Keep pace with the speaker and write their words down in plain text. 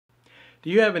Do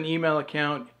you have an email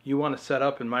account you want to set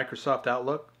up in Microsoft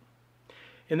Outlook?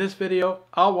 In this video,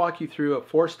 I'll walk you through a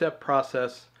 4-step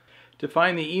process to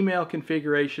find the email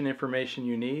configuration information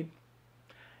you need,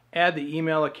 add the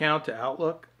email account to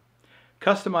Outlook,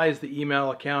 customize the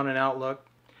email account in Outlook,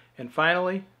 and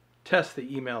finally, test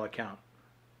the email account.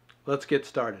 Let's get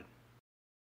started.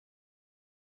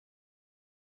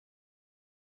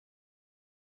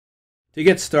 To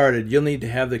get started, you'll need to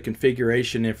have the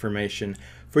configuration information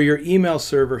for your email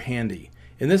server handy.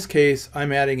 In this case,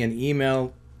 I'm adding an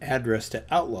email address to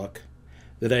Outlook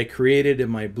that I created in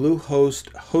my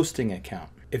Bluehost hosting account.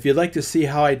 If you'd like to see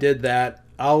how I did that,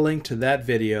 I'll link to that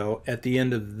video at the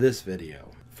end of this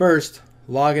video. First,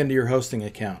 log into your hosting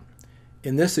account.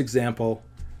 In this example,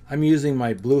 I'm using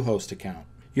my Bluehost account.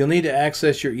 You'll need to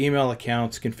access your email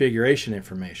account's configuration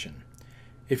information.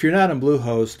 If you're not in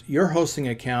Bluehost, your hosting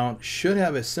account should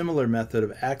have a similar method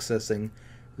of accessing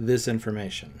this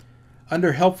information.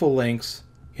 Under Helpful Links,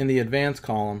 in the Advanced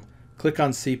column, click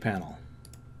on cPanel.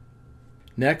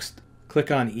 Next,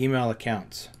 click on Email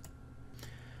Accounts.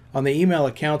 On the Email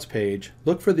Accounts page,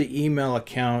 look for the email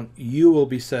account you will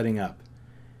be setting up.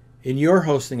 In your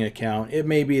hosting account, it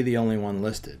may be the only one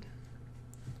listed.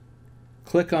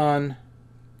 Click on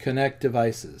Connect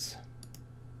Devices.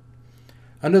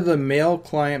 Under the Mail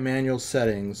Client Manual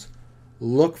settings,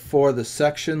 look for the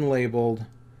section labeled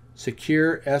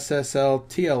Secure SSL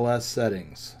TLS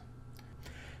Settings.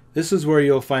 This is where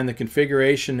you'll find the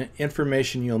configuration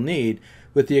information you'll need,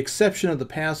 with the exception of the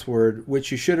password,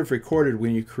 which you should have recorded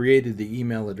when you created the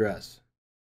email address.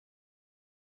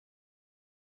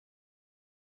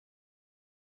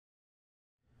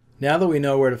 Now that we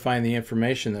know where to find the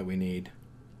information that we need,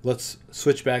 let's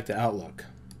switch back to Outlook.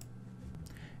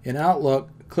 In Outlook,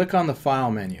 click on the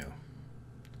File menu.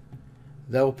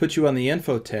 That will put you on the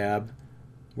Info tab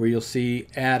where you'll see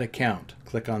Add Account.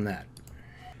 Click on that.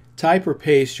 Type or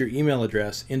paste your email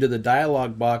address into the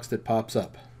dialog box that pops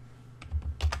up.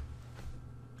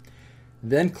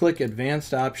 Then click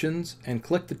Advanced Options and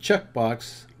click the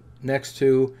checkbox next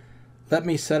to Let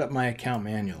me set up my account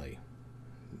manually.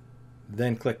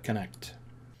 Then click Connect.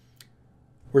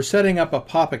 We're setting up a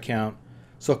POP account,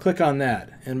 so click on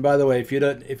that. And by the way, if you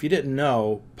didn't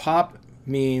know, POP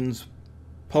means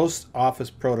Post Office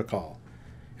Protocol.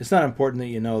 It's not important that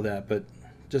you know that, but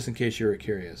just in case you were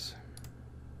curious.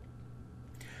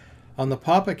 On the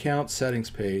POP account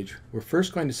settings page, we're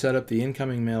first going to set up the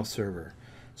incoming mail server.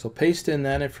 So paste in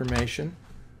that information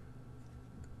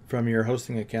from your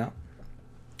hosting account.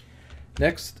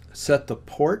 Next, set the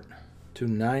port to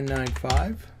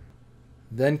 995.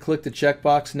 Then click the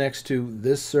checkbox next to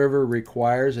This server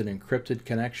requires an encrypted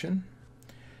connection.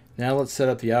 Now let's set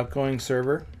up the outgoing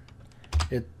server.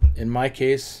 In my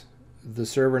case, the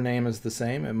server name is the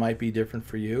same. It might be different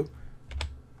for you.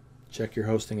 Check your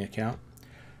hosting account.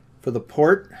 For the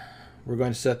port, we're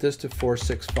going to set this to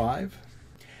 465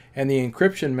 and the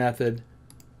encryption method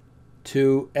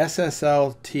to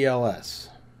SSL TLS.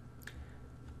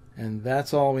 And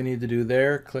that's all we need to do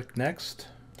there. Click Next.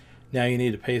 Now you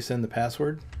need to paste in the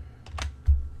password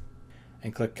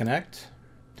and click Connect.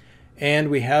 And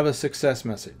we have a success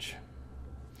message.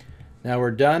 Now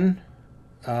we're done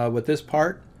with this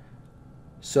part.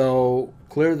 So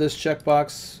clear this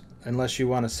checkbox unless you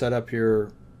want to set up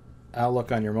your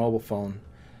Outlook on your mobile phone.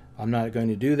 I'm not going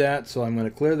to do that, so I'm going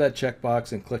to clear that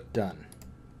checkbox and click Done.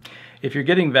 If you're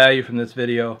getting value from this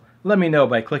video, let me know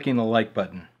by clicking the like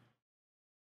button.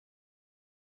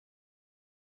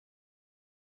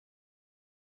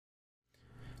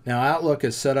 Now Outlook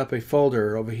has set up a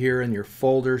folder over here in your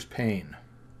Folders pane.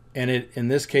 And in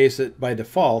this case, by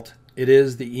default, it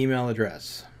is the email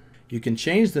address. You can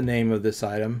change the name of this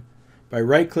item by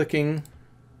right-clicking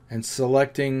and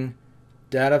selecting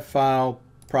Data File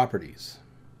Properties,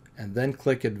 and then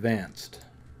click Advanced.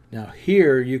 Now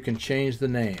here you can change the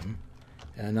name,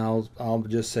 and I'll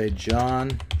just say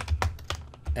John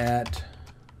at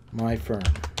my firm.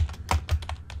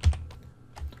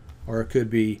 Or it could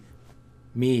be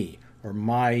me or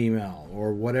my email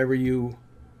or whatever you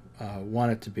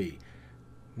want it to be.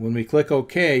 When we click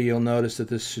OK, you'll notice that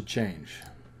this should change.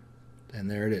 And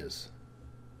there it is.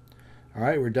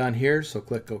 Alright, we're done here, so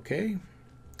click OK.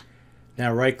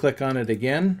 Now right click on it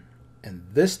again, and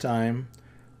this time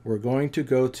we're going to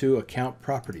go to Account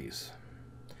Properties.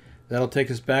 That'll take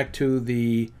us back to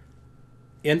the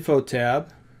Info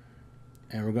tab,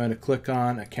 and we're going to click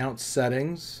on Account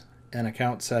Settings and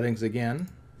Account Settings again.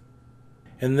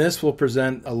 And this will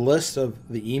present a list of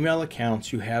the email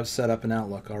accounts you have set up in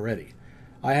Outlook already.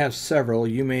 I have several.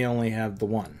 You may only have the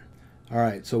one.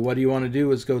 Alright, so what you want to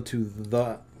do is go to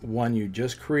the one you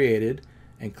just created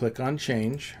and click on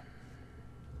Change.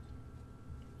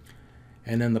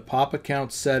 And in the pop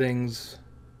account settings,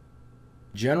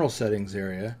 general settings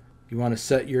area, you want to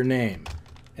set your name.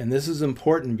 And this is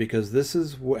important because this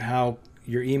is how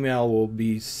your email will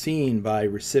be seen by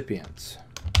recipients.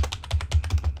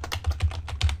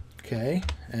 Okay,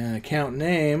 and account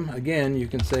name, again, you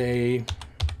can say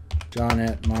John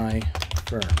at my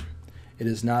firm. It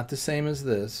is not the same as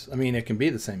this. I mean, it can be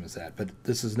the same as that, but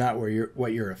this is not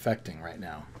what you're affecting right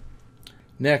now.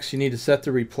 Next, you need to set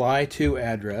the reply to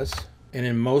address, and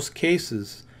in most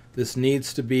cases, this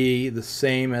needs to be the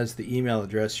same as the email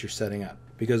address you're setting up.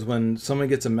 Because when someone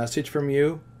gets a message from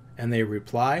you and they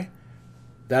reply,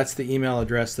 that's the email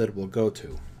address that it will go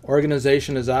to.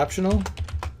 Organization is optional,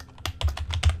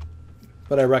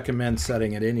 but I recommend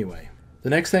setting it anyway. The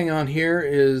next thing on here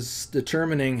is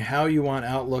determining how you want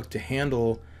Outlook to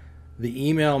handle the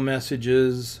email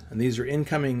messages, and these are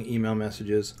incoming email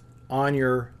messages, on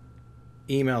your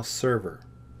email server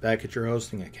back at your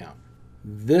hosting account.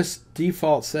 This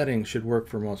default setting should work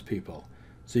for most people.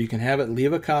 So you can have it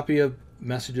leave a copy of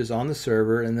messages on the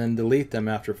server and then delete them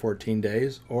after 14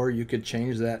 days, or you could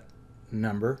change that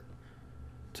number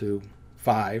to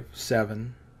 5,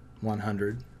 7,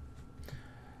 100.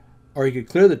 Or you could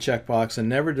clear the checkbox and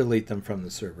never delete them from the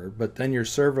server, but then your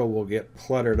server will get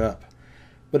cluttered up.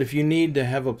 But if you need to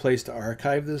have a place to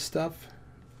archive this stuff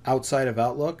outside of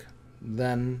Outlook,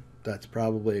 then that's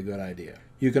probably a good idea.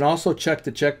 You can also check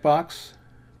the checkbox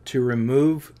to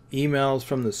remove emails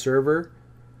from the server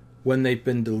when they've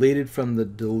been deleted from the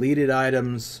deleted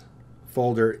items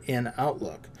folder in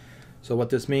Outlook. So what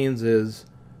this means is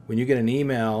when you get an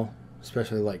email,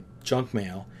 especially like junk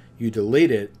mail, you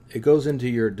delete it, it goes into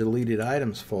your deleted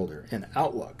items folder in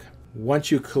Outlook.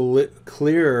 Once you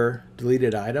clear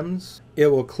deleted items, it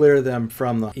will clear them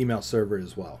from the email server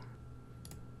as well.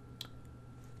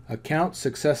 Account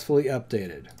successfully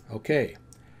updated. Okay,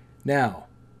 now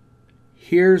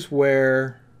here's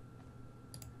where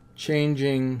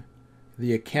changing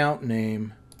the account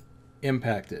name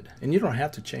impacted. And you don't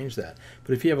have to change that,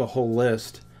 but if you have a whole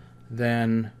list,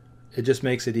 then it just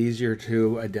makes it easier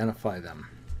to identify them.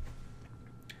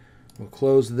 We'll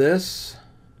close this,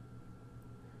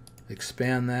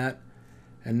 expand that,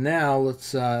 and now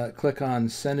let's click on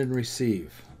Send and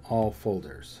Receive All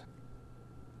Folders.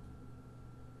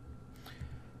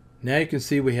 Now you can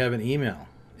see we have an email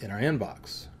in our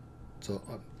inbox. So,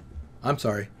 I'm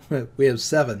sorry, we have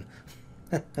 7.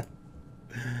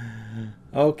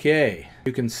 Okay,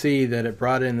 you can see that it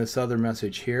brought in this other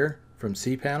message here from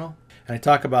cPanel, and I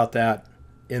talk about that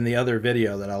in the other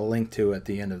video that I'll link to at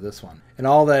the end of this one. And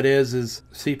all that is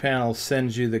cPanel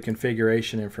sends you the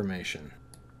configuration information.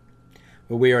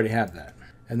 But we already have that.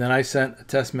 And then I sent a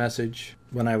test message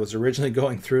when I was originally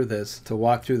going through this to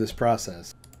walk through this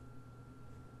process.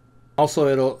 Also,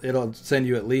 it'll send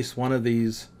you at least one of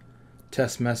these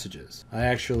test messages. I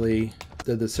actually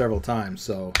did this several times,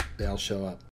 so they'll show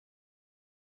up.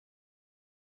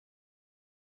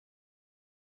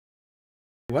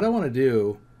 What I want to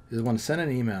do is I want to send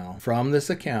an email from this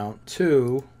account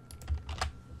to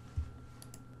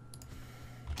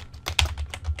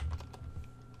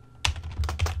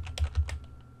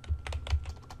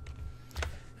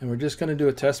and we're just going to do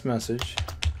a test message,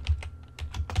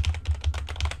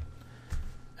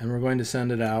 and we're going to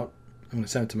send it out. I'm going to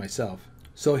send it to myself.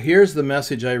 So here's the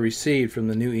message I received from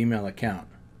the new email account.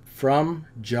 From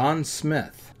John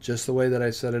Smith, just the way that I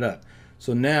set it up.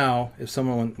 So now, if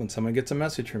when someone gets a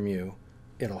message from you,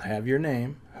 it'll have your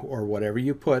name, or whatever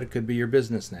you put, it could be your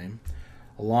business name,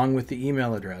 along with the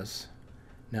email address.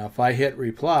 Now if I hit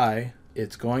reply,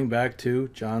 it's going back to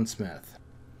John Smith.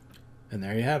 And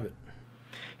there you have it.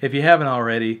 If you haven't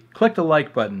already, click the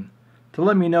like button to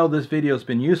let me know this video has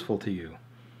been useful to you.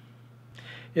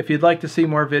 If you'd like to see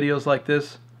more videos like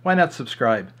this, why not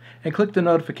subscribe and click the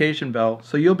notification bell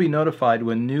so you'll be notified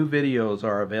when new videos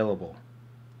are available.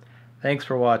 Thanks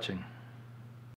for watching.